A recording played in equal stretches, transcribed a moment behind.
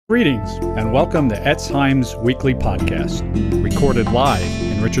Greetings and welcome to Etz Chaim's weekly podcast, recorded live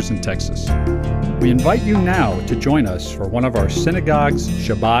in Richardson, Texas. We invite you now to join us for one of our synagogue's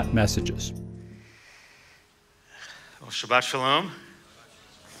Shabbat messages. Well, Shabbat Shalom.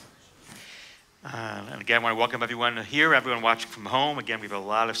 And again, I want to welcome everyone here, everyone watching from home. Again, we have a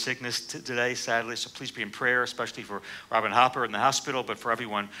lot of sickness today, sadly, so please be in prayer, especially for Robin Hopper in the hospital, but for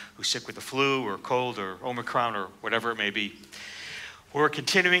everyone who's sick with the flu or cold or Omicron or whatever it may be. We're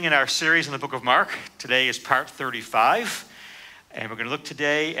continuing in our series in the book of Mark. Today is part 35, and we're going to look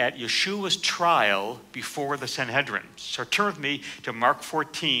today at Yeshua's trial before the Sanhedrin. So turn with me to Mark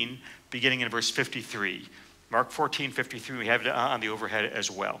 14, beginning in verse 53. Mark 14:53, we have it on the overhead as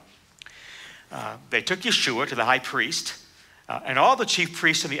well. They took Yeshua to the high priest, and all the chief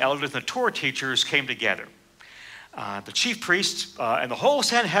priests and the elders and the Torah teachers came together. The chief priests and the whole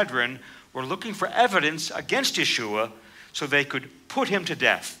Sanhedrin were looking for evidence against Yeshua so they could put him to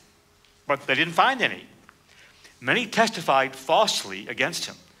death, but they didn't find any. Many testified falsely against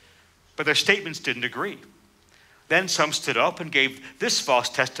him, but their statements didn't agree. Then some stood up and gave this false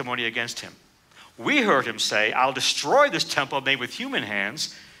testimony against him. We heard him say, "I'll destroy this temple made with human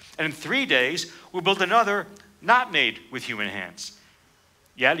hands, and in 3 days we'll build another not made with human hands."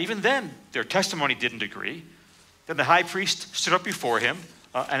 Yet even then, their testimony didn't agree. Then the high priest stood up before him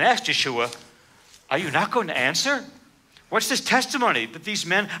and asked Yeshua, "Are you not going to answer? What's this testimony that these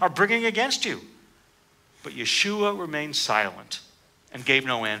men are bringing against you?" But Yeshua remained silent and gave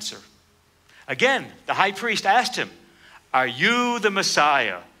no answer. Again, the high priest asked him, "Are you the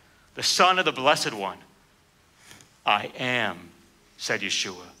Messiah, the Son of the Blessed One?" "I am," said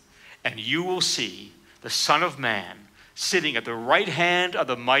Yeshua, "and you will see the Son of Man sitting at the right hand of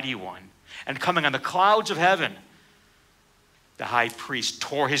the Mighty One and coming on the clouds of heaven." The high priest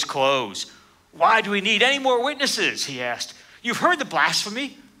tore his clothes. "Why do we need any more witnesses?" he asked. "You've heard the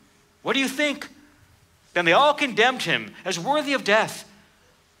blasphemy. What do you think?" Then they all condemned him as worthy of death.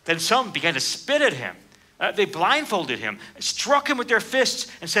 Then some began to spit at him. They blindfolded him, struck him with their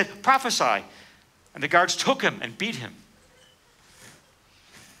fists, and said, "Prophesy." And the guards took him and beat him.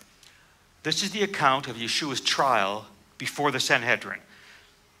 This is the account of Yeshua's trial before the Sanhedrin.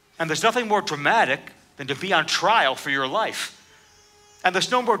 And there's nothing more dramatic than to be on trial for your life. And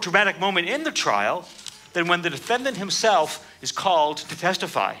there's no more dramatic moment in the trial than when the defendant himself is called to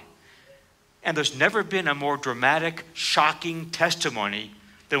testify. And there's never been a more dramatic, shocking testimony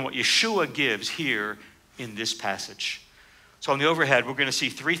than what Yeshua gives here in this passage. So on the overhead, we're going to see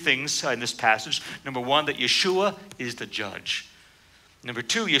three things in this passage. Number one, that Yeshua is the judge. Number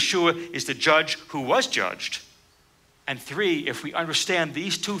two, Yeshua is the judge who was judged. And three, if we understand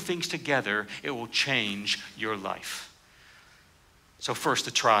these two things together, it will change your life. So first,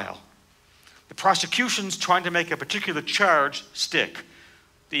 the trial. The prosecution's trying to make a particular charge stick.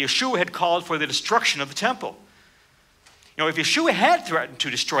 That Yeshua had called for the destruction of the temple. You know, if Yeshua had threatened to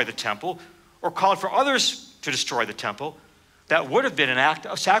destroy the temple or called for others to destroy the temple, that would have been an act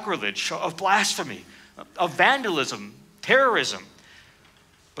of sacrilege, of blasphemy, of vandalism, terrorism.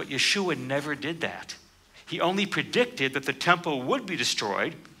 But Yeshua never did that. He only predicted that the temple would be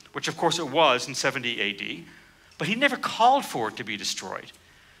destroyed, which of course it was in 70 AD, but he never called for it to be destroyed.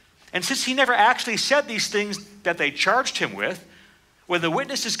 And since he never actually said these things that they charged him with, when the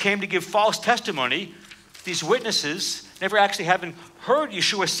witnesses came to give false testimony, these witnesses, never actually having heard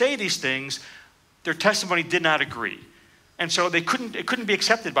Yeshua say these things, their testimony did not agree. And so it couldn't be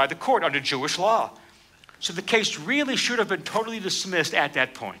accepted by the court under Jewish law. So the case really should have been totally dismissed at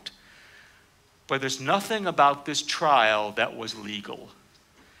that point. But there's nothing about this trial that was legal.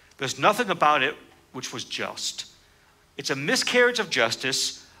 There's nothing about it which was just. It's a miscarriage of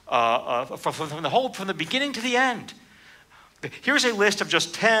justice from the beginning to the end. Here's a list of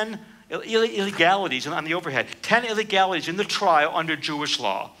just 10 illegalities on the overhead. 10 illegalities in the trial under Jewish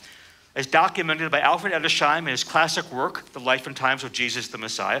law, as documented by Alfred Edersheim in his classic work, The Life and Times of Jesus the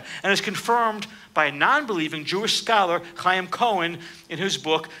Messiah, and is confirmed by a non-believing Jewish scholar, Chaim Cohen, in his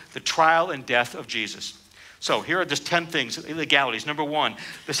book, The Trial and Death of Jesus. So here are just 10 things, illegalities. Number one,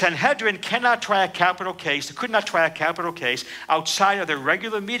 the Sanhedrin cannot try a capital case, they could not try a capital case outside of their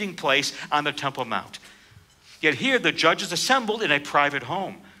regular meeting place on the Temple Mount. Yet here the judges assembled in a private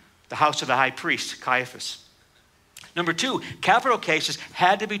home, the house of the high priest, Caiaphas. Number two, capital cases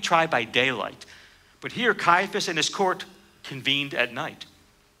had to be tried by daylight. But here Caiaphas and his court convened at night.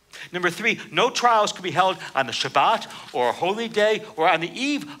 Number three, no trials could be held on the Shabbat or a holy day or on the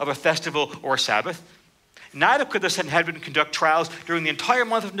eve of a festival or a Sabbath. Neither could the Sanhedrin conduct trials during the entire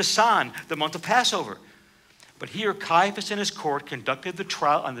month of Nisan, the month of Passover. But here Caiaphas and his court conducted the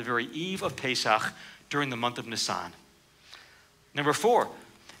trial on the very eve of Pesach during the month of Nisan. Number four,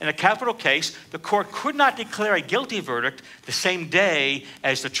 in a capital case, the court could not declare a guilty verdict the same day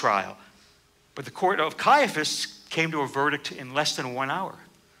as the trial. But the court of Caiaphas came to a verdict in less than 1 hour.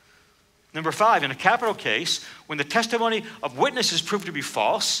 Number 5, in a capital case, when the testimony of witnesses proved to be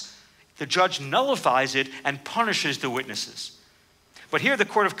false, the judge nullifies it and punishes the witnesses. But here the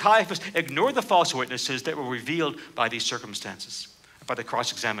court of Caiaphas ignored the false witnesses that were revealed by these circumstances, by the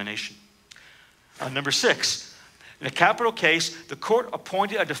cross-examination. Number 6, in a capital case, the court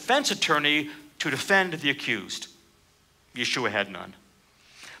appointed a defense attorney to defend the accused. Yeshua had none.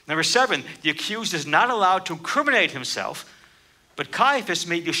 Number 7, the accused is not allowed to incriminate himself, but Caiaphas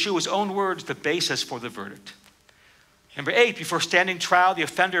made Yeshua's own words the basis for the verdict. Number 8, before standing trial, the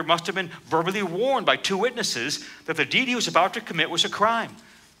offender must have been verbally warned by 2 witnesses that the deed he was about to commit was a crime.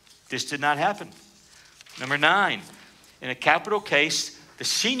 This did not happen. Number 9, in a capital case, the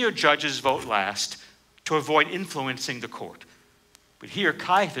senior judges vote last to avoid influencing the court. But here,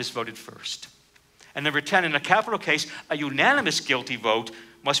 Caiaphas voted first. And number 10, in a capital case, a unanimous guilty vote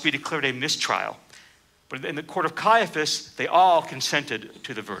must be declared a mistrial. But in the court of Caiaphas, they all consented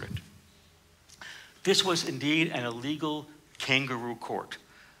to the verdict. This was indeed an illegal kangaroo court,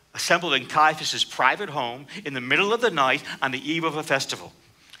 assembled in Caiaphas' private home in the middle of the night on the eve of a festival,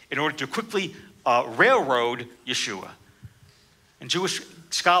 in order to quickly railroad Yeshua. And Jewish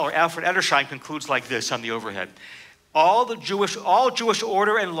scholar Alfred Edersheim concludes like this on the overhead. All Jewish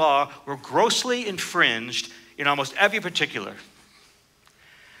order and law were grossly infringed in almost every particular.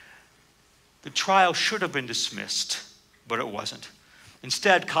 The trial should have been dismissed, but it wasn't.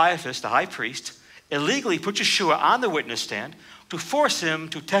 Instead, Caiaphas, the high priest, illegally put Yeshua on the witness stand to force him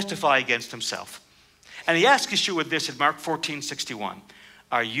to testify against himself. And he asked Yeshua this in Mark 14:61.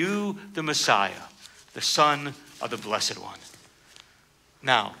 Are you the Messiah, the Son of the Blessed One?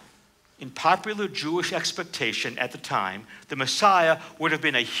 Now, in popular Jewish expectation at the time, the Messiah would have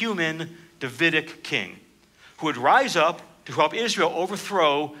been a human Davidic king who would rise up to help Israel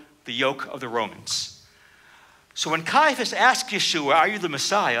overthrow the yoke of the Romans. So when Caiaphas asked Yeshua, are you the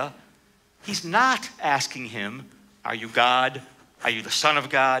Messiah? He's not asking him, are you God? Are you the Son of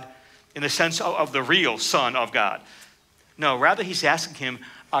God? In the sense of the real Son of God. No, rather he's asking him,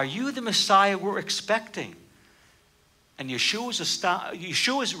 are you the Messiah we're expecting? And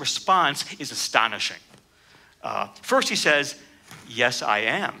Yeshua's response is astonishing. First he says, yes, I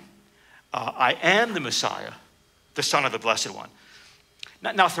am. I am the Messiah, the Son of the Blessed One.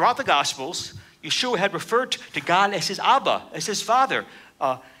 Now throughout the Gospels, Yeshua had referred to God as his Abba, as his Father.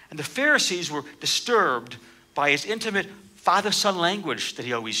 And the Pharisees were disturbed by his intimate father-son language that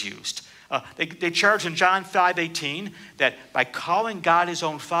he always used. They charged in John 5:18 that by calling God his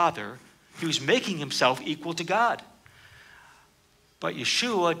own Father, he was making himself equal to God. But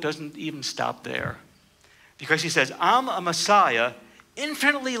Yeshua doesn't even stop there, because he says, I'm a Messiah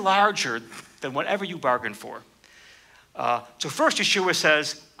infinitely larger than whatever you bargained for. So first Yeshua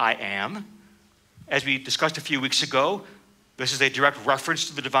says, I am. As we discussed a few weeks ago, this is a direct reference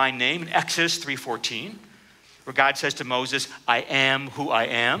to the divine name in Exodus 3:14, where God says to Moses, I am who I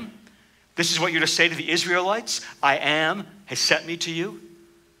am. This is what you're to say to the Israelites. I am has sent me to you.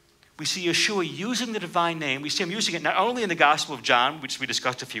 We see Yeshua using the divine name. We see him using it not only in the Gospel of John, which we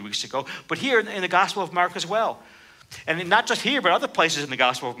discussed a few weeks ago, but here in the Gospel of Mark as well. And not just here, but other places in the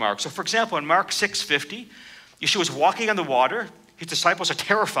Gospel of Mark. So for example, in Mark 6:50, Yeshua is walking on the water. His disciples are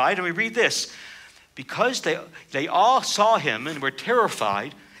terrified, and we read this. Because they all saw him and were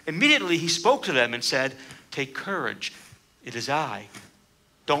terrified, immediately he spoke to them and said, take courage, it is I.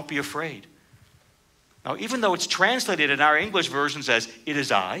 Don't be afraid. Now, even though it's translated in our English versions as it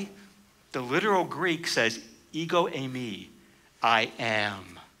is I, the literal Greek says, ego eimi, I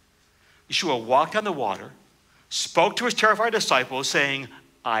am. Yeshua walked on the water, spoke to his terrified disciples saying,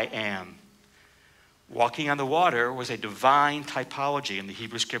 I am. Walking on the water was a divine typology in the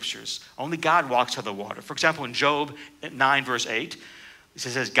Hebrew Scriptures. Only God walks on the water. For example, in Job 9, verse 8, it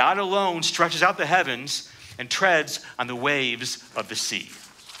says, God alone stretches out the heavens and treads on the waves of the sea.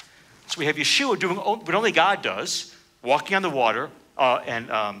 So we have Yeshua doing what only God does, walking on the water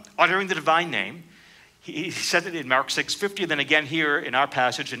and uttering the divine name. He said it in Mark 6:50, and then again here in our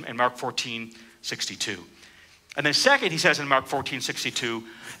passage in Mark 14:62. And then second, he says in Mark 14:62,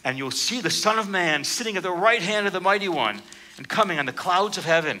 and you'll see the Son of Man sitting at the right hand of the Mighty One and coming on the clouds of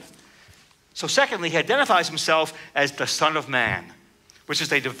heaven. So secondly, he identifies himself as the Son of Man, which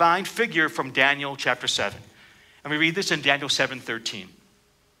is a divine figure from Daniel chapter 7. And we read this in Daniel 7:13.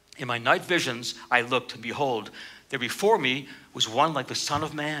 In my night visions I looked, and behold, there before me was one like the Son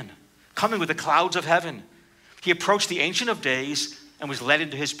of Man, coming with the clouds of heaven. He approached the Ancient of Days and was led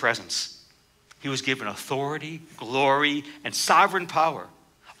into his presence. He was given authority, glory, and sovereign power.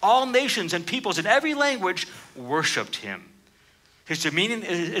 All nations and peoples in every language worshiped him. His dominion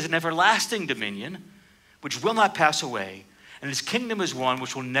is an everlasting dominion which will not pass away, and his kingdom is one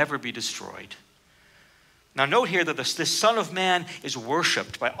which will never be destroyed. Now note here that this Son of Man is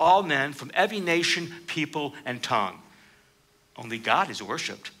worshiped by all men from every nation, people, and tongue. Only God is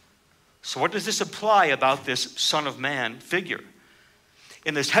worshiped. So what does this imply about this Son of Man figure?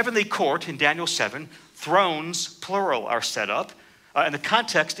 In this heavenly court in Daniel 7, thrones, plural, are set up, and the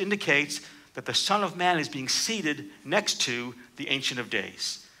context indicates that the Son of Man is being seated next to the Ancient of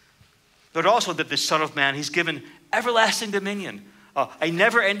Days. Note also that this Son of Man, he's given everlasting dominion, a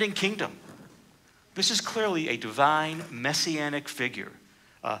never-ending kingdom. This is clearly a divine messianic figure.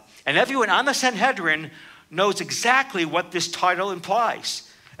 And everyone on the Sanhedrin knows exactly what this title implies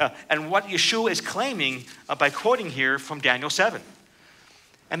and what Yeshua is claiming by quoting here from Daniel 7.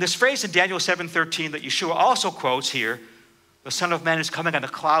 And this phrase in Daniel 7:13 that Yeshua also quotes here, the Son of Man is coming on the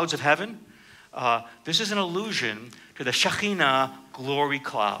clouds of heaven, this is an allusion to the Shekinah glory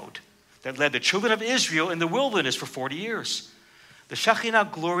cloud that led the children of Israel in the wilderness for 40 years. The Shekinah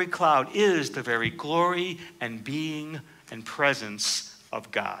glory cloud is the very glory and being and presence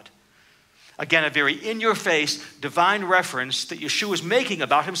of God. Again, a very in-your-face divine reference that Yeshua is making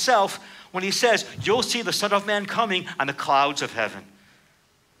about himself when he says, you'll see the Son of Man coming on the clouds of heaven.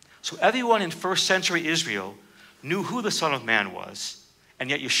 So everyone in first century Israel knew who the Son of Man was, and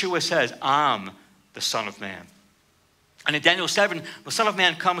yet Yeshua says, I'm the Son of Man. And in Daniel 7, the Son of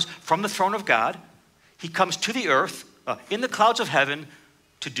Man comes from the throne of God. He comes to the earth in the clouds of heaven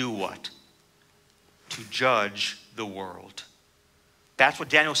to do what? To judge the world. That's what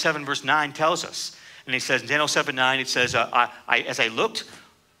Daniel 7 verse 9 tells us. And he says in Daniel 7:9, it says, as I looked,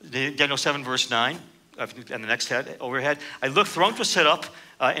 Daniel 7 verse 9, and the next head, overhead, I looked, thrones were set up,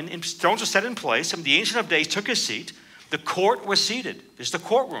 and thrones were set in place, and the Ancient of Days took his seat. The court was seated. This is the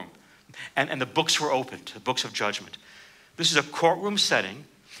courtroom. And the books were opened, the books of judgment. This is a courtroom setting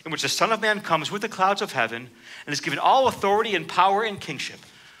in which the Son of Man comes with the clouds of heaven and is given all authority and power and kingship.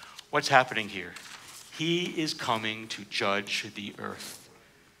 What's happening here? He is coming to judge the earth.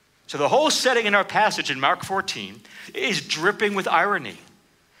 So the whole setting in our passage in Mark 14 is dripping with irony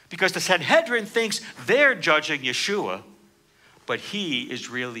because the Sanhedrin thinks they're judging Yeshua, but he is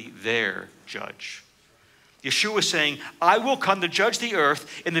really their judge. Yeshua is saying, I will come to judge the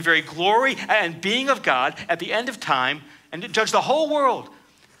earth in the very glory and being of God at the end of time and to judge the whole world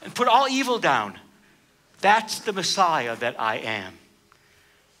and put all evil down. That's the Messiah that I am.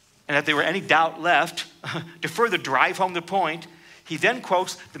 And if there were any doubt left, to further drive home the point, he then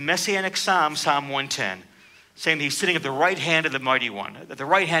quotes the Messianic Psalm, Psalm 110, saying that he's sitting at the right hand of the Mighty One, at the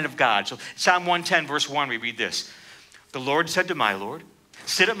right hand of God. So Psalm 110, verse 1, we read this. The Lord said to my Lord,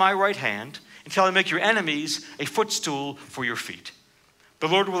 sit at my right hand until I make your enemies a footstool for your feet. The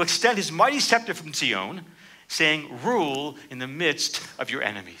Lord will extend his mighty scepter from Zion, saying, rule in the midst of your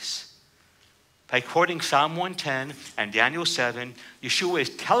enemies. By quoting Psalm 110 and Daniel 7, Yeshua is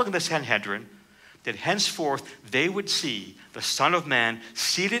telling the Sanhedrin that henceforth they would see the Son of Man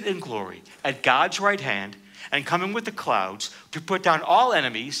seated in glory at God's right hand and coming with the clouds to put down all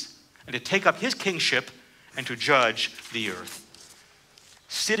enemies and to take up his kingship and to judge the earth.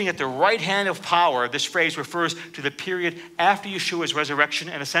 Sitting at the right hand of power, this phrase refers to the period after Yeshua's resurrection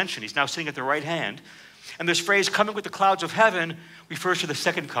and ascension. He's now sitting at the right hand. And this phrase, coming with the clouds of heaven, refers to the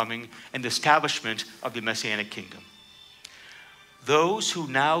second coming and the establishment of the Messianic kingdom. Those who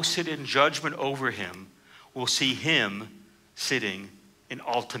now sit in judgment over him will see him sitting in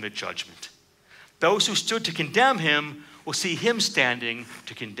ultimate judgment. Those who stood to condemn him will see him standing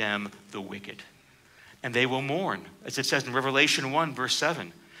to condemn the wicked. And they will mourn, as it says in Revelation 1, verse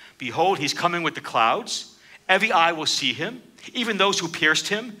 7. Behold, he's coming with the clouds. Every eye will see him, even those who pierced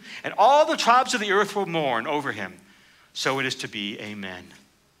him, and all the tribes of the earth will mourn over him. So it is to be, amen.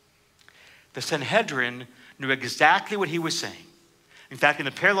 The Sanhedrin knew exactly what he was saying. In fact, in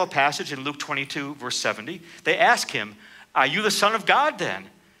the parallel passage in Luke 22, verse 70, they ask him, are you the Son of God then?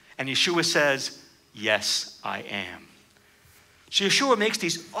 And Yeshua says, yes, I am. So Yeshua makes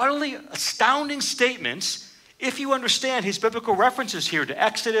these utterly astounding statements if you understand his biblical references here to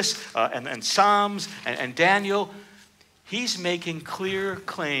Exodus and Psalms and Daniel. He's making clear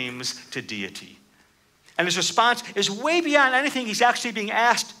claims to deity. And his response is way beyond anything he's actually being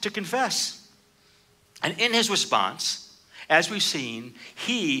asked to confess. And in his response, as we've seen,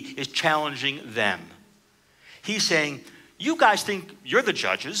 he is challenging them. He's saying, you guys think you're the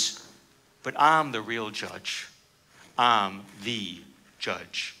judges, but I'm the real judge. I'm the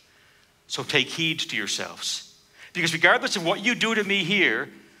judge. So take heed to yourselves. Because regardless of what you do to me here,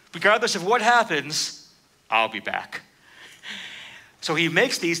 regardless of what happens, I'll be back. So he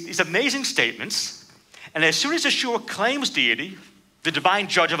makes these amazing statements, and as soon as Yeshua claims deity, the divine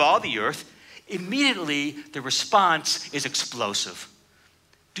judge of all the earth, immediately the response is explosive.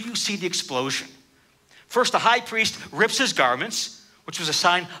 Do you see the explosion? First, the high priest rips his garments, which was a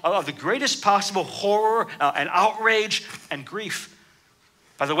sign of the greatest possible horror and outrage and grief.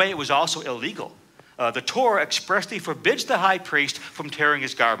 By the way, it was also illegal. The Torah expressly forbids the high priest from tearing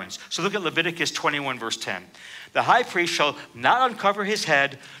his garments. So look at Leviticus 21, verse 10. The high priest shall not uncover his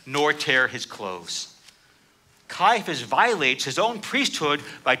head nor tear his clothes. Caiaphas violates his own priesthood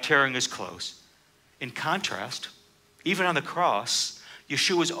by tearing his clothes. In contrast, even on the cross,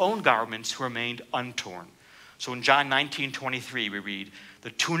 Yeshua's own garments remained untorn. So in John 19:23, we read,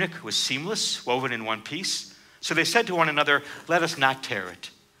 the tunic was seamless, woven in one piece. So they said to one another, let us not tear it.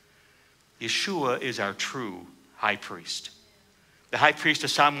 Yeshua is our true high priest. The high priest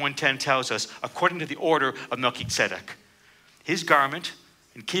of Psalm 110 tells us, according to the order of Melchizedek, his garment,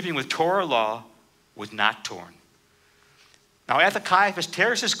 in keeping with Torah law, was not torn. Now, after Caiaphas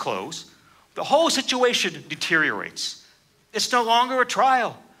tears his clothes, the whole situation deteriorates. It's no longer a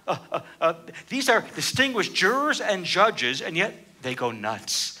trial. These are distinguished jurors and judges, and yet they go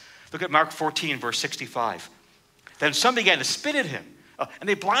nuts. Look at Mark 14, verse 65. Then some began to spit at him, and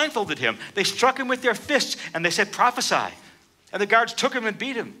they blindfolded him. They struck him with their fists, and they said, prophesy. And the guards took him and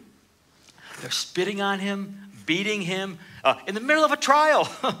beat him. They're spitting on him, beating him, in the middle of a trial.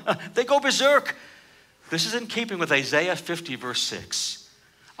 They go berserk. This is in keeping with Isaiah 50, verse 6.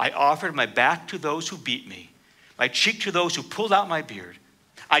 I offered my back to those who beat me, my cheek to those who pulled out my beard.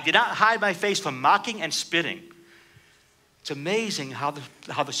 I did not hide my face from mocking and spitting. It's amazing how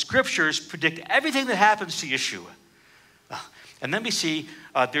the scriptures predict everything that happens to Yeshua. And then we see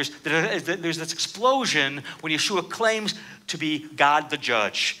there's this explosion when Yeshua claims to be God the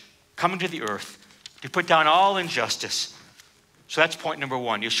judge, coming to the earth to put down all injustice. So that's point number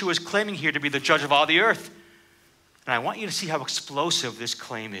one. Yeshua is claiming here to be the judge of all the earth. And I want you to see how explosive this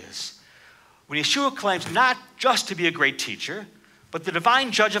claim is. When Yeshua claims not just to be a great teacher, but the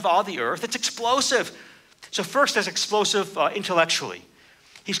divine judge of all the earth, it's explosive. So first, it's explosive intellectually.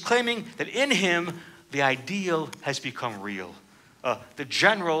 He's claiming that in him, the ideal has become real. The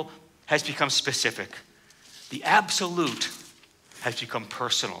general has become specific. The absolute has become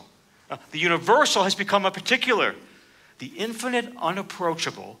personal. The universal has become a particular. The infinite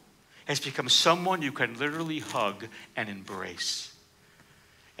unapproachable has become someone you can literally hug and embrace.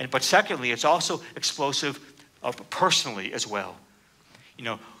 But secondly, it's also explosive personally as well. You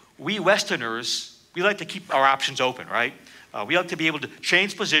know, we Westerners, we like to keep our options open, right? We like to be able to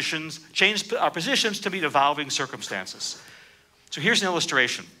change our positions to meet evolving circumstances. So here's an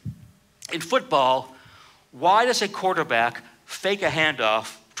illustration. In football, why does a quarterback fake a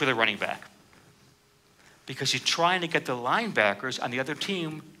handoff to the running back? Because he's trying to get the linebackers on the other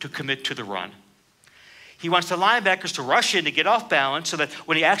team to commit to the run. He wants the linebackers to rush in to get off balance so that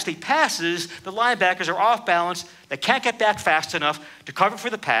when he actually passes, the linebackers are off balance. They can't get back fast enough to cover for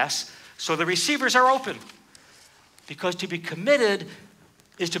the pass, so the receivers are open. Because to be committed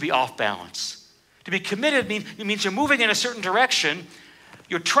is to be off balance. To be committed means you're moving in a certain direction,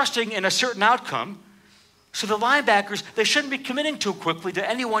 you're trusting in a certain outcome. So the linebackers, they shouldn't be committing too quickly to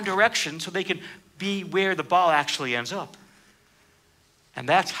any one direction so they can be where the ball actually ends up. And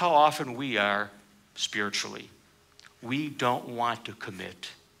that's how often we are spiritually. We don't want to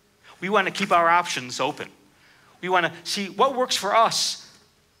commit. We want to keep our options open. We want to see what works for us.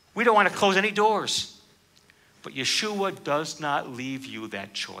 We don't want to close any doors. But Yeshua does not leave you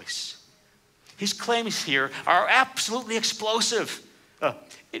that choice. His claims here are absolutely explosive.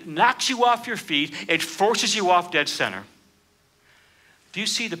 It knocks you off your feet. It forces you off dead center. Do you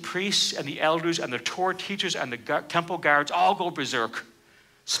see the priests and the elders and the Torah teachers and the temple guards all go berserk,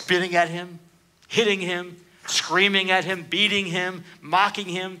 spitting at him, hitting him, screaming at him, beating him, mocking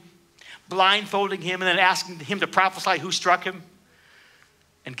him, blindfolding him, and then asking him to prophesy who struck him?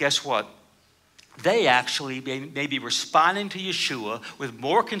 And guess what? They actually may be responding to Yeshua with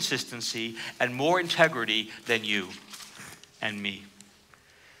more consistency and more integrity than you and me.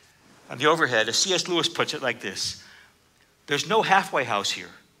 On the overhead, as C.S. Lewis puts it like this: there's no halfway house here.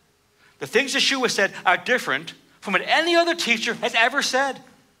 The things Yeshua said are different from what any other teacher has ever said.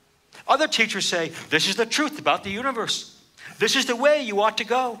 Other teachers say, this is the truth about the universe. This is the way you ought to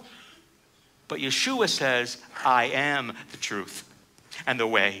go. But Yeshua says, I am the truth and the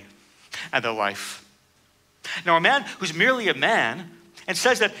way and the life. Now, a man who's merely a man and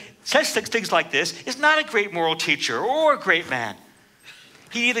says things like this is not a great moral teacher or a great man.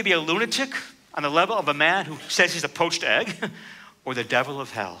 He'd either be a lunatic on the level of a man who says he's a poached egg or the devil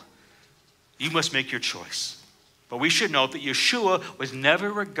of hell. You must make your choice. But we should note that Yeshua was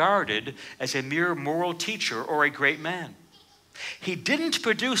never regarded as a mere moral teacher or a great man. He didn't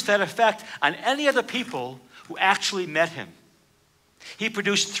produce that effect on any of the people who actually met him. He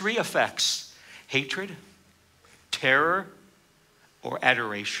produced three effects: hatred, terror, or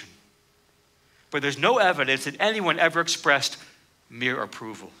adoration. But there's no evidence that anyone ever expressed mere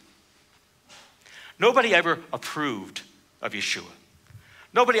approval. Nobody ever approved of Yeshua.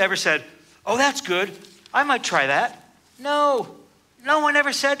 Nobody ever said, "Oh, that's good. I might try that." No one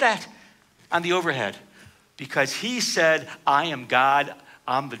ever said that on the overhead, because he said, "I am God,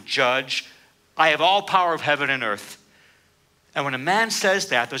 I'm the judge, I have all power of heaven and earth." And when a man says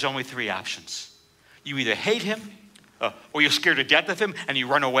that, there's only three options. You either hate him, or you're scared to death of him and you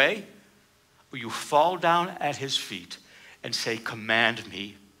run away, or you fall down at his feet and say, "Command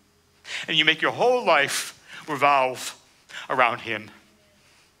me." And you make your whole life revolve around him.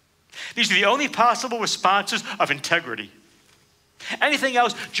 These are the only possible responses of integrity. Anything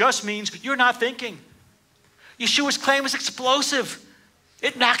else just means you're not thinking. Yeshua's claim is explosive.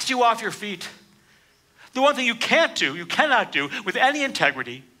 It knocks you off your feet. The one thing you cannot do with any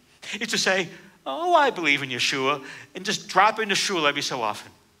integrity is to say, "Oh, I believe in Yeshua," and just drop into shul every so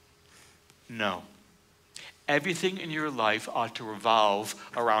often. No. Everything in your life ought to revolve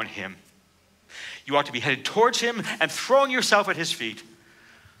around him. You ought to be headed towards him and throwing yourself at his feet.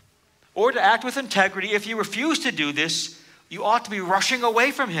 Or to act with integrity, if you refuse to do this, you ought to be rushing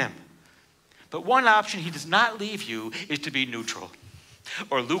away from him. But one option he does not leave you is to be neutral,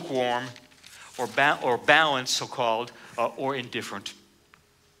 or lukewarm, or balanced, so-called, or indifferent.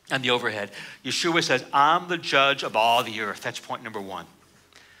 On the overhead, Yeshua says, "I'm the judge of all the earth." That's point number one.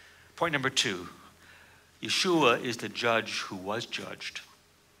 Point number two, Yeshua is the judge who was judged.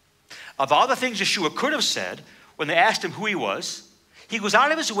 Of all the things Yeshua could have said when they asked him who he was, he goes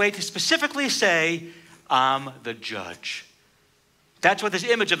out of his way to specifically say, "I'm the judge." That's what this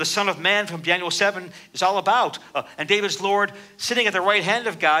image of the Son of Man from Daniel 7 is all about. And David's Lord sitting at the right hand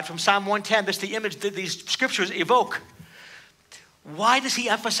of God from Psalm 110. That's the image that these scriptures evoke. Why does he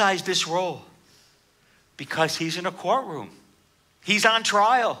emphasize this role? Because he's in a courtroom. He's on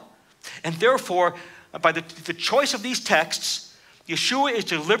trial. And therefore, by the choice of these texts, Yeshua is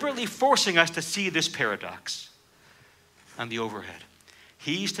deliberately forcing us to see this paradox on the overhead.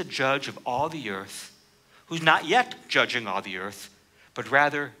 He's the judge of all the earth, who's not yet judging all the earth, but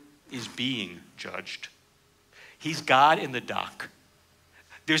rather is being judged. He's God in the dock.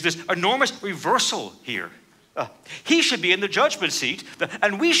 There's this enormous reversal here. He should be in the judgment seat,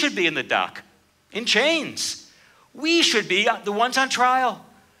 and we should be in the dock, in chains. We should be the ones on trial.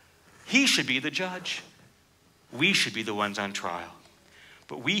 He should be the judge. We should be the ones on trial.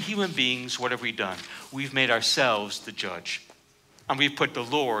 But we human beings, what have we done? We've made ourselves the judge, and we've put the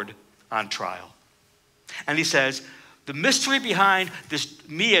Lord on trial. And he says, the mystery behind this,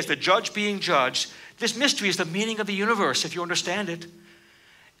 me as the judge being judged, this mystery is the meaning of the universe, if you understand it.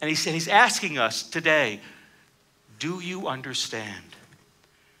 And he's asking us today, do you understand?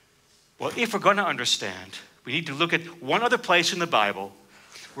 Well, if we're going to understand, we need to look at one other place in the Bible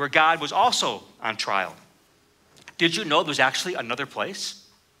where God was also on trial. Did you know there's actually another place?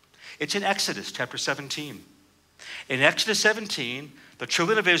 It's in Exodus chapter 17. In Exodus 17, the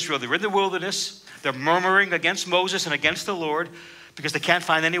children of Israel, they're in the wilderness. They're murmuring against Moses and against the Lord because they can't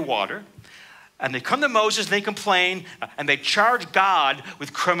find any water. And they come to Moses and they complain and they charge God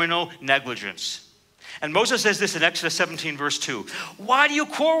with criminal negligence. And Moses says this in Exodus 17 verse 2. Why do you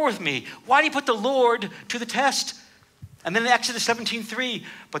quarrel with me? Why do you put the Lord to the test? And then in Exodus 17:3,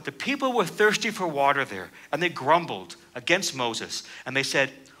 but the people were thirsty for water there, and they grumbled against Moses. And they said,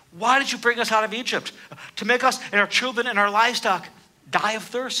 why did you bring us out of Egypt? To make us and our children and our livestock die of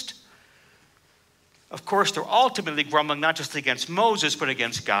thirst? Of course, they're ultimately grumbling not just against Moses, but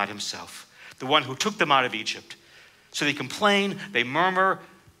against God himself, the one who took them out of Egypt. So they complain, they murmur.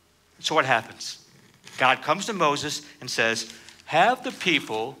 So what happens? God comes to Moses and says, have the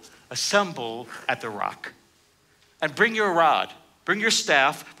people assemble at the rock. And bring your rod, bring your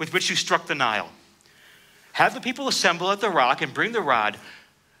staff with which you struck the Nile. Have the people assemble at the rock and bring the rod.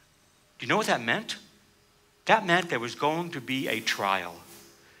 Do you know what that meant? That meant there was going to be a trial,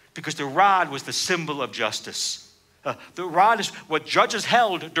 because the rod was the symbol of justice. The rod is what judges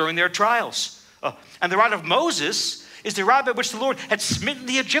held during their trials. And the rod of Moses is the rod by which the Lord had smitten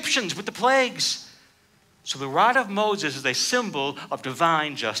the Egyptians with the plagues. So the rod of Moses is a symbol of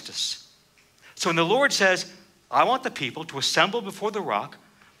divine justice. So when the Lord says, I want the people to assemble before the rock,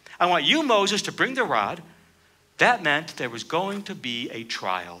 I want you, Moses, to bring the rod, that meant there was going to be a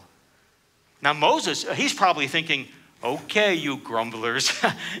trial. Now Moses, he's probably thinking, okay, you grumblers,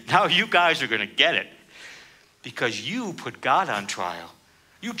 now you guys are going to get it. because you put God on trial.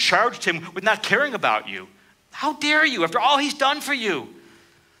 You charged him with not caring about you. How dare you, after all he's done for you?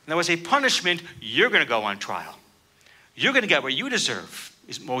 And as a punishment, you're going to go on trial. You're going to get what you deserve,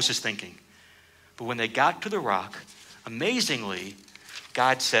 is Moses thinking. But when they got to the rock, amazingly,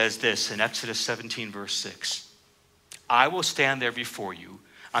 God says this in Exodus 17, verse 6. I will stand there before you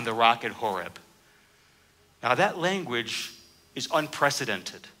on the rock at Horeb. Now that language is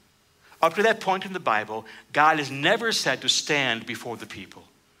unprecedented. Up to that point in the Bible, God is never said to stand before the people.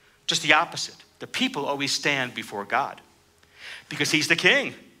 Just the opposite. The people always stand before God because he's the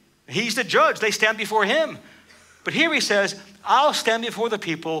king. He's the judge. They stand before him. But here he says, I'll stand before the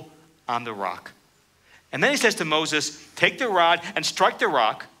people on the rock. And then he says to Moses, take the rod and strike the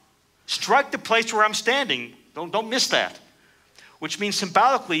rock. Strike the place where I'm standing. Don't miss that. Which means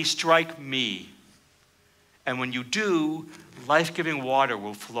symbolically, strike me. And when you do, life-giving water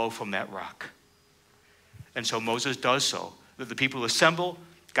will flow from that rock. And so Moses does so. The people assemble.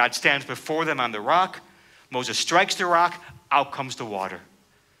 God stands before them on the rock. Moses strikes the rock. Out comes the water.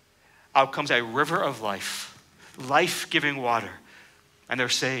 Out comes a river of life. Life-giving water. And they're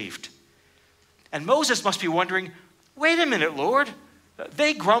saved. And Moses must be wondering, wait a minute, Lord.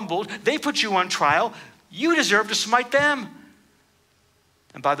 They grumbled. They put you on trial. You deserve to smite them.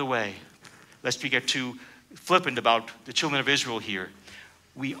 And by the way, lest we get too flippant about the children of Israel here,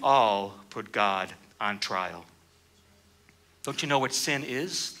 we all put God on trial. Don't you know what sin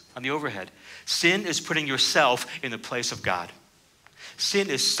is on the overhead? Sin is putting yourself in the place of God. Sin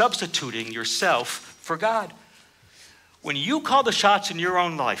is substituting yourself for God. When you call the shots in your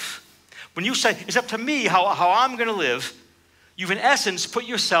own life, when you say, it's up to me how I'm going to live, you've in essence put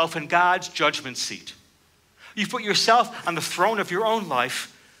yourself in God's judgment seat. You've put yourself on the throne of your own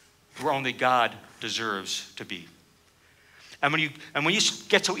life where only God deserves to be. And when you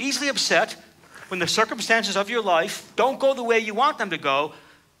get so easily upset, when the circumstances of your life don't go the way you want them to go,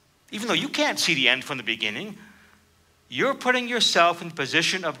 even though you can't see the end from the beginning, you're putting yourself in the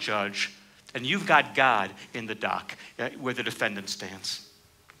position of judge, and you've got God in the dock where the defendant stands.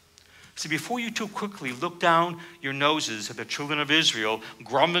 See, before you too quickly look down your noses at the children of Israel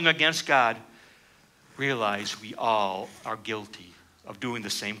grumbling against God, realize we all are guilty of doing the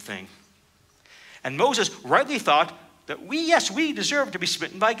same thing. And Moses rightly thought that we deserve to be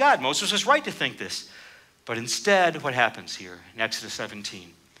smitten by God. Moses was right to think this. But instead, what happens here in Exodus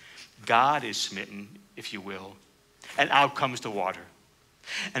 17? God is smitten, if you will, and out comes the water.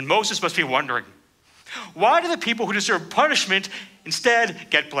 And Moses must be wondering, why do the people who deserve punishment instead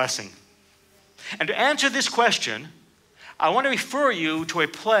get blessing? And to answer this question, I want to refer you to a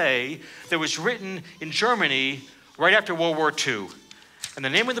play that was written in Germany right after World War II. And the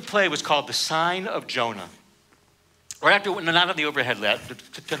name of the play was called The Sign of Jonah. Right after, not on the overhead,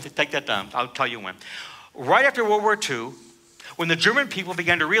 take that down, I'll tell you when. Right after World War II, when the German people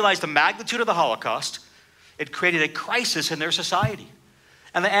began to realize the magnitude of the Holocaust, it created a crisis in their society.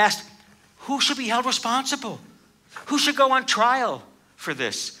 And they asked, who should be held responsible? Who should go on trial for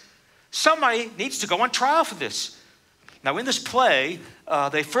this? Somebody needs to go on trial for this. Now, in this play,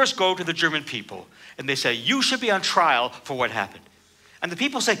 they first go to the German people, and they say, you should be on trial for what happened. And the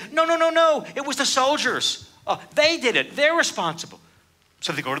people say, no, it was the soldiers. They did it. They're responsible.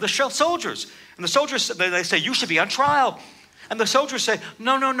 So they go to the soldiers, and the soldiers, they say, you should be on trial. And the soldiers say,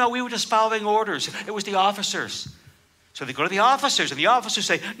 no, we were just following orders. It was the officers. So they go to the officers, and the officers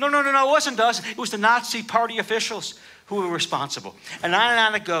say, no, it wasn't us. It was the Nazi party officials who were responsible. And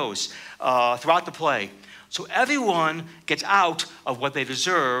on it goes throughout the play. So everyone gets out of what they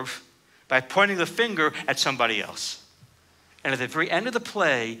deserve by pointing the finger at somebody else. And at the very end of the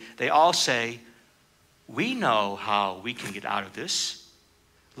play, they all say, we know how we can get out of this.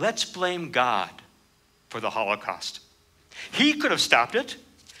 Let's blame God for the Holocaust. He could have stopped it.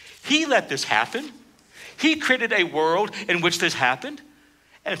 He let this happen. He created a world in which this happened.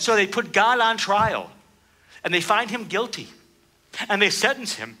 And so they put God on trial. And they find him guilty. And they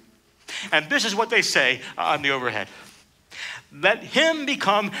sentence him. And this is what they say on the overhead. Let him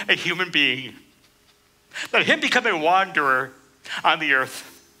become a human being. Let him become a wanderer on the earth.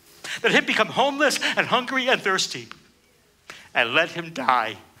 Let him become homeless and hungry and thirsty. And let him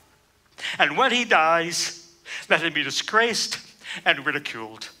die. And when he dies, let him be disgraced and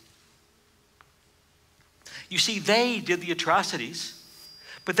ridiculed. You see, they did the atrocities,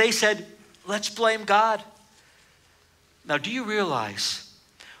 but they said, let's blame God. Now, do you realize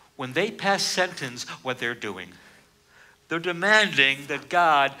when they pass sentence what they're doing? They're demanding that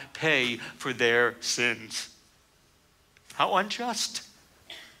God pay for their sins. How unjust.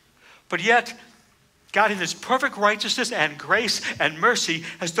 But yet, God in his perfect righteousness and grace and mercy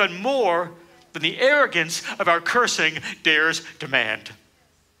has done more than the arrogance of our cursing dares demand.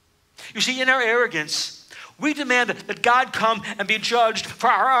 You see, in our arrogance, we demand that God come and be judged for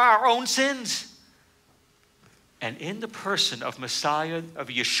our own sins. And in the person of Messiah, of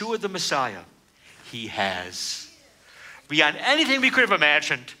Yeshua the Messiah, he has. Beyond anything we could have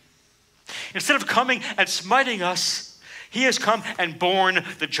imagined. Instead of coming and smiting us, he has come and borne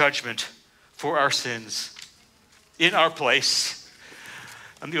the judgment for our sins in our place.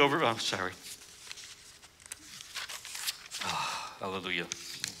 Hallelujah.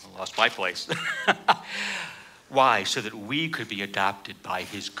 I lost my place. Why? So that we could be adopted by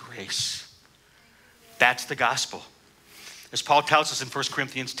his grace. That's the gospel. As Paul tells us in 1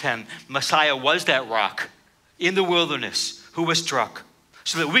 Corinthians 10, Messiah was that rock in the wilderness who was struck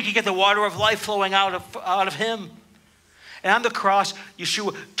so that we could get the water of life flowing out of him. And on the cross,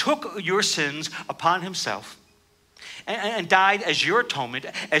 Yeshua took your sins upon himself and died as your atonement,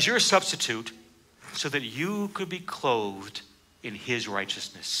 as your substitute, so that you could be clothed in his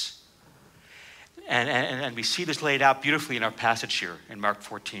righteousness. And we see this laid out beautifully in our passage here in Mark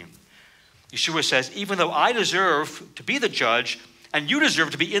 14. Yeshua says, even though I deserve to be the judge and you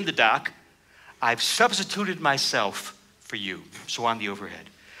deserve to be in the dock, I've substituted myself for you. So on the overhead.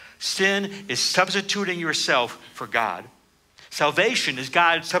 Sin is substituting yourself for God. Salvation is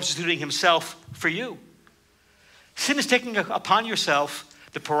God substituting himself for you. Sin is taking upon yourself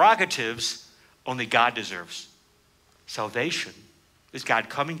the prerogatives only God deserves. Salvation is God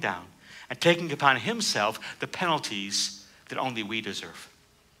coming down and taking upon himself the penalties that only we deserve.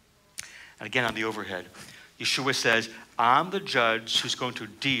 And again on the overhead, Yeshua says, I'm the judge who's going to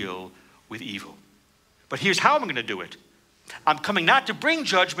deal with evil. But here's how I'm going to do it. I'm coming not to bring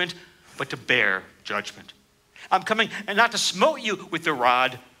judgment, but to bear judgment. I'm coming and not to smote you with the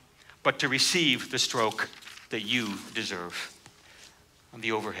rod, but to receive the stroke that you deserve. On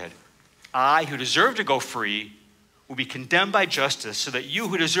the overhead, I who deserve to go free will be condemned by justice, so that you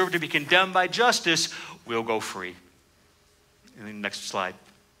who deserve to be condemned by justice will go free. And the next slide.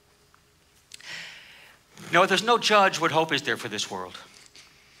 No, if there's no judge, what hope is there for this world?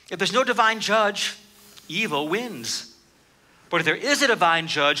 If there's no divine judge, evil wins. But if there is a divine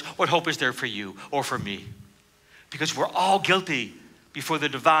judge, what hope is there for you or for me? Because we're all guilty before the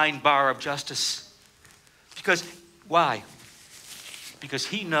divine bar of justice. Because, why? Because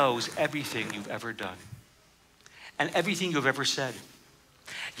he knows everything you've ever done and everything you've ever said.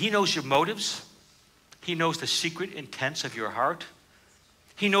 He knows your motives. He knows the secret intents of your heart.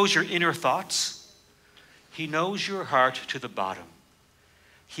 He knows your inner thoughts. He knows your heart to the bottom.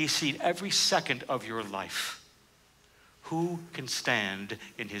 He's seen every second of your life. Who can stand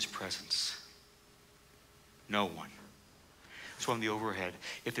in his presence? No one. So on the overhead,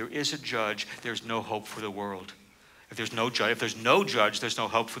 if there is a judge, there's no hope for the world. If there's no judge, there's no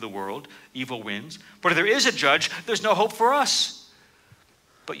hope for the world. Evil wins. But if there is a judge, there's no hope for us.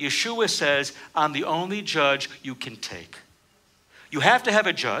 But Yeshua says, I'm the only judge you can take. You have to have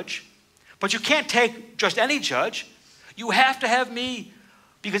a judge, but you can't take just any judge. You have to have me,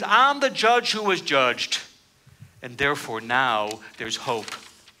 because I'm the judge who was judged. And therefore now there's hope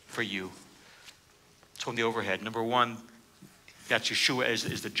for you. So on the overhead, number one, that's Yeshua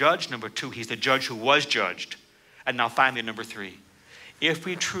is the judge. Number two, he's the judge who was judged. And now finally, number three, if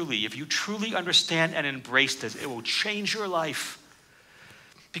you truly understand and embrace this, it will change your life.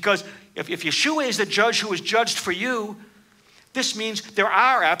 Because if Yeshua is the judge who was judged for you, this means there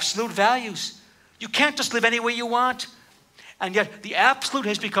are absolute values. You can't just live any way you want. And yet the absolute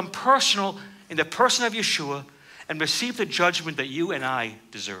has become personal in the person of Yeshua and received the judgment that you and I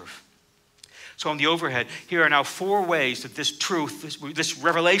deserve. So on the overhead, here are now 4 ways that this truth, this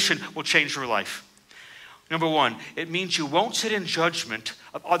revelation will change your life. Number one, it means you won't sit in judgment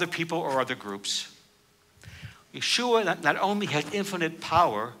of other people or other groups. Yeshua not only had infinite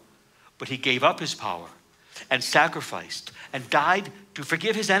power, but he gave up his power and sacrificed and died to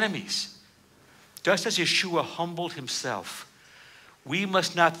forgive his enemies. Just as Yeshua humbled himself, we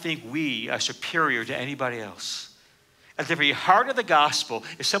must not think we are superior to anybody else. At the very heart of the gospel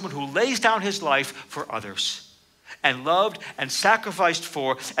is someone who lays down his life for others and loved and sacrificed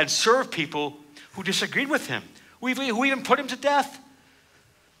for and served people who disagreed with him, who even put him to death.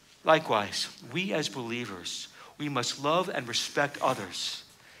 Likewise, we as believers, we must love and respect others,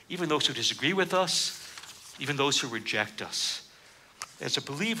 even those who disagree with us, even those who reject us. As a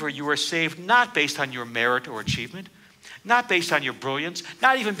believer, you are saved not based on your merit or achievement, not based on your brilliance,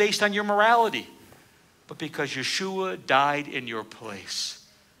 not even based on your morality, but because Yeshua died in your place.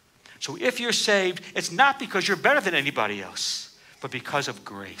 So if you're saved, it's not because you're better than anybody else, but because of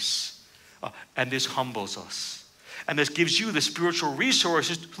grace. And this humbles us. And this gives you the spiritual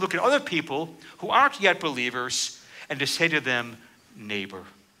resources to look at other people who aren't yet believers and to say to them, neighbor,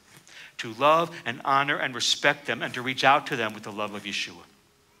 to love and honor and respect them and to reach out to them with the love of Yeshua.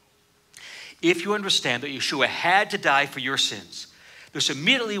 If you understand that Yeshua had to die for your sins, this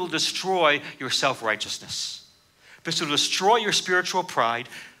immediately will destroy your self-righteousness. This will destroy your spiritual pride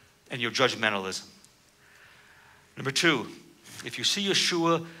and your judgmentalism. Number two, if you see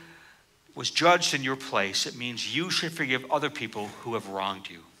Yeshua was judged in your place, it means you should forgive other people who have wronged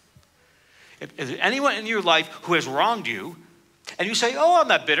you. If there's anyone in your life who has wronged you, and you say, oh, I'm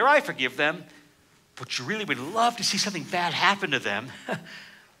not bitter, I forgive them, but you really would love to see something bad happen to them,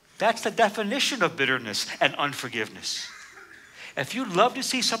 that's the definition of bitterness and unforgiveness. If you'd love to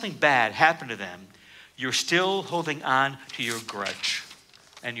see something bad happen to them, you're still holding on to your grudge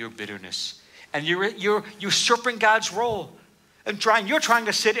and your bitterness. And you're usurping God's role. And you're trying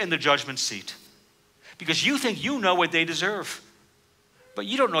to sit in the judgment seat because you think you know what they deserve. But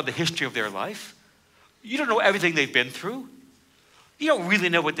you don't know the history of their life. You don't know everything they've been through. You don't really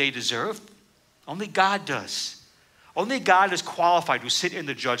know what they deserve. Only God does. Only God is qualified to sit in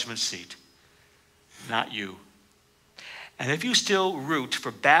the judgment seat, not you. And if you still root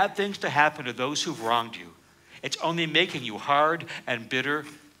for bad things to happen to those who've wronged you, it's only making you hard and bitter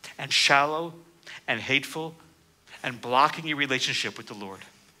and shallow and hateful and blocking your relationship with the Lord.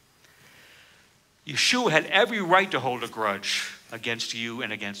 Yeshua had every right to hold a grudge against you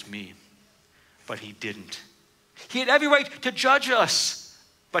and against me, but he didn't. He had every right to judge us,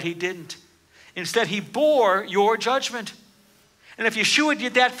 but he didn't. Instead, he bore your judgment. And if Yeshua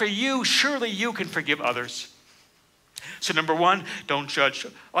did that for you, surely you can forgive others. So number one, don't judge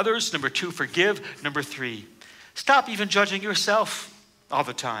others. Number two, forgive. Number three, stop even judging yourself all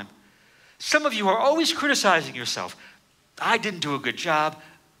the time. Some of you are always criticizing yourself. I didn't do a good job.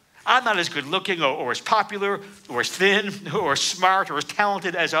 I'm not as good looking or as popular or as thin or as smart or as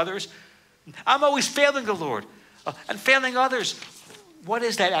talented as others. I'm always failing the Lord and failing others. What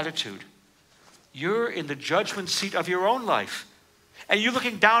is that attitude? You're in the judgment seat of your own life. And you're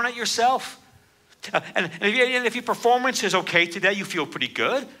looking down at yourself. And if your performance is okay today, you feel pretty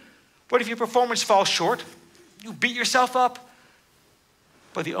good. But if your performance falls short, you beat yourself up.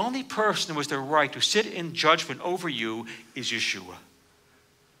 But the only person who has the right to sit in judgment over you is Yeshua.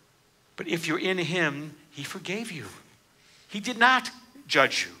 But if you're in him, he forgave you. He did not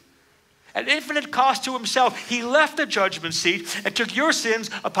judge you. At infinite cost to himself, he left the judgment seat and took your sins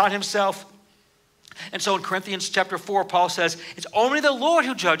upon himself. And so in Corinthians chapter 4, Paul says, it's only the Lord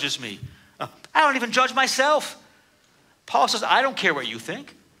who judges me. I don't even judge myself. Paul says, I don't care what you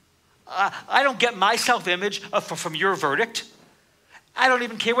think. I don't get my self-image from your verdict. I don't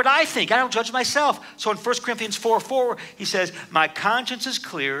even care what I think. I don't judge myself. So in 1 Corinthians 4:4, he says, my conscience is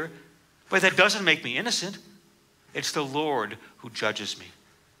clear, but that doesn't make me innocent. It's the Lord who judges me.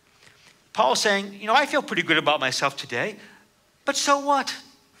 Paul's saying, I feel pretty good about myself today, but so what?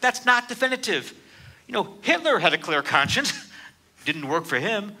 That's not definitive. Hitler had a clear conscience. Didn't work for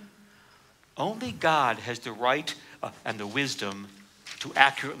him. Only God has the right and the wisdom to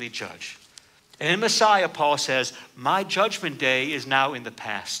accurately judge. And in Messiah, Paul says, my judgment day is now in the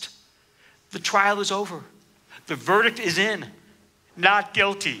past. The trial is over. The verdict is in. Not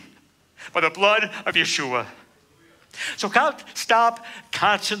guilty. By the blood of Yeshua. So stop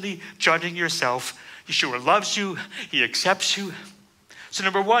constantly judging yourself. Yeshua loves you. He accepts you. So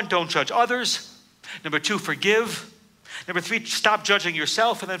number one, don't judge others. Number two, forgive. Number three, stop judging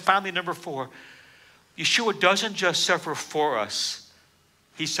yourself. And then finally, number four, Yeshua doesn't just suffer for us.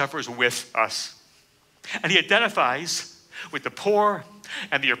 He suffers with us. And he identifies with the poor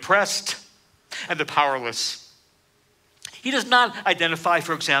and the oppressed and the powerless. He does not identify,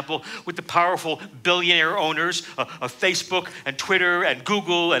 for example, with the powerful billionaire owners of Facebook and Twitter and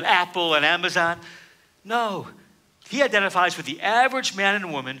Google and Apple and Amazon. No, he identifies with the average man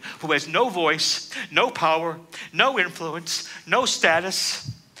and woman who has no voice, no power, no influence, no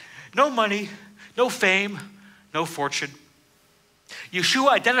status, no money, no fame, no fortune. Yeshua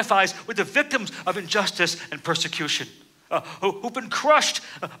identifies with the victims of injustice and persecution, who've been crushed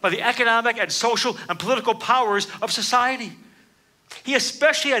by the economic and social and political powers of society. He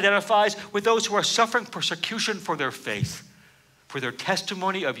especially identifies with those who are suffering persecution for their faith, for their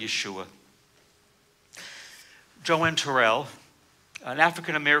testimony of Yeshua. Joanne Terrell, an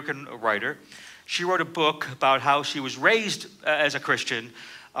African-American writer, she wrote a book about how she was raised as a Christian,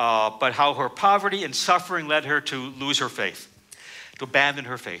 but how her poverty and suffering led her to lose her faith, to abandon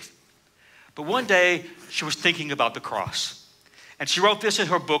her faith. But one day, she was thinking about the cross. And she wrote this in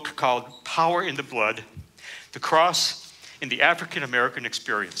her book called Power in the Blood, The Cross in the African-American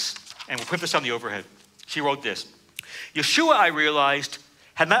Experience. And we'll put this on the overhead. She wrote this, Yeshua, I realized,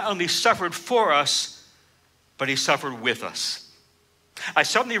 had not only suffered for us, but he suffered with us. I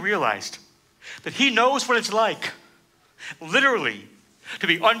suddenly realized that he knows what it's like, literally, to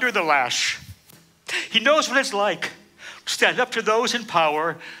be under the lash. He knows what it's like to stand up to those in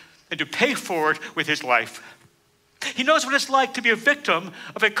power and to pay for it with his life. He knows what it's like to be a victim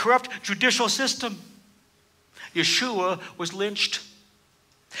of a corrupt judicial system. Yeshua was lynched.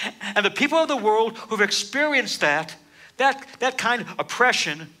 And the people of the world who've experienced that kind of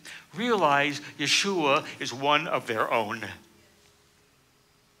oppression realize Yeshua is one of their own.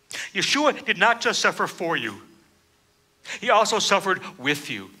 Yeshua did not just suffer for you. He also suffered with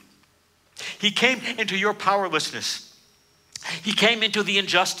you. He came into your powerlessness. He came into the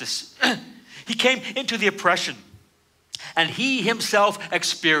injustice. He came into the oppression. And he himself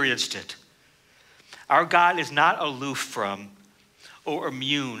experienced it. Our God is not aloof from or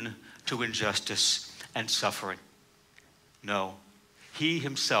immune to injustice and suffering. No, he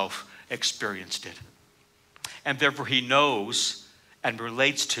himself experienced it. And therefore he knows and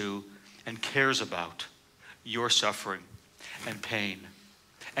relates to and cares about your suffering and pain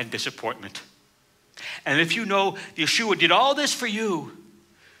and disappointment. And if you know Yeshua did all this for you,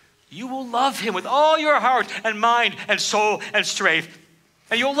 you will love him with all your heart and mind and soul and strength.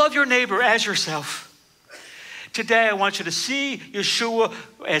 And you'll love your neighbor as yourself. Today, I want you to see Yeshua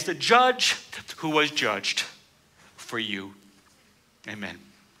as the judge who was judged for you. Amen.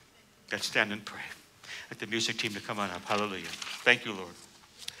 Let's stand and pray. Let the music team to come on up. Hallelujah. Thank you, Lord.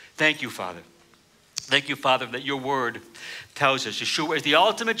 Thank you, Father. Thank you, Father, that your word tells us Yeshua is the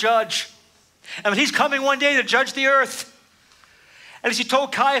ultimate judge. And he's coming one day to judge the earth. And as he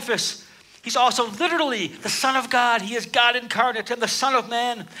told Caiaphas, he's also literally the Son of God. He is God incarnate and the Son of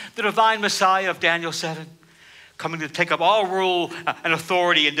Man, the divine Messiah of Daniel 7, coming to take up all rule and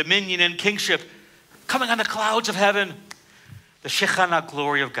authority and dominion and kingship, coming on the clouds of heaven, the Shekinah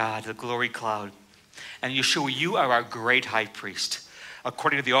glory of God, the glory cloud. And Yeshua, you are our great high priest,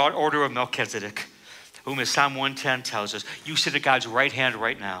 according to the order of Melchizedek, whom, as Psalm 110 tells us, you sit at God's right hand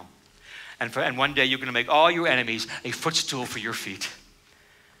right now. And one day you're going to make all your enemies a footstool for your feet.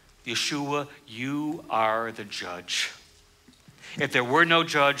 Yeshua, you are the judge. If there were no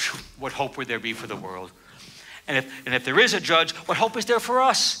judge, what hope would there be for the world? And if there is a judge, what hope is there for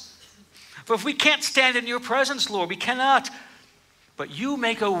us? For if we can't stand in your presence, Lord, we cannot. But you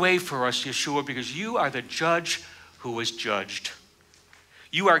make a way for us, Yeshua, because you are the judge who was judged.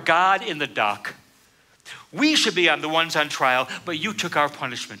 You are God in the dock. We should be the ones on trial, but you took our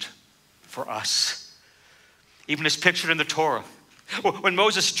punishment for us. Even as pictured in the Torah. When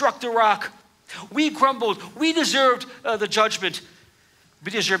Moses struck the rock, we grumbled. We deserved the judgment.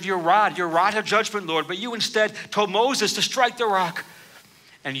 We deserved your rod of judgment, Lord. But you instead told Moses to strike the rock.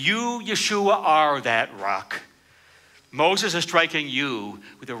 And you, Yeshua, are that rock. Moses is striking you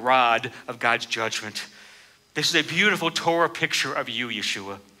with the rod of God's judgment. This is a beautiful Torah picture of you,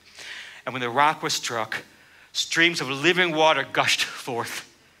 Yeshua. And when the rock was struck, streams of living water gushed forth.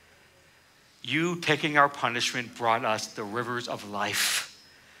 You taking our punishment brought us the rivers of life.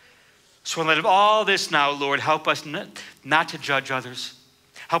 So in light of all this now, Lord, help us not to judge others.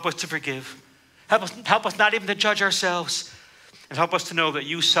 Help us to forgive. Help us not even to judge ourselves. And help us to know that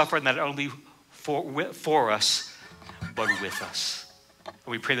you suffer not only for us, but with us. And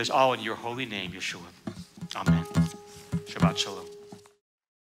we pray this all in your holy name, Yeshua. Amen. Shabbat shalom.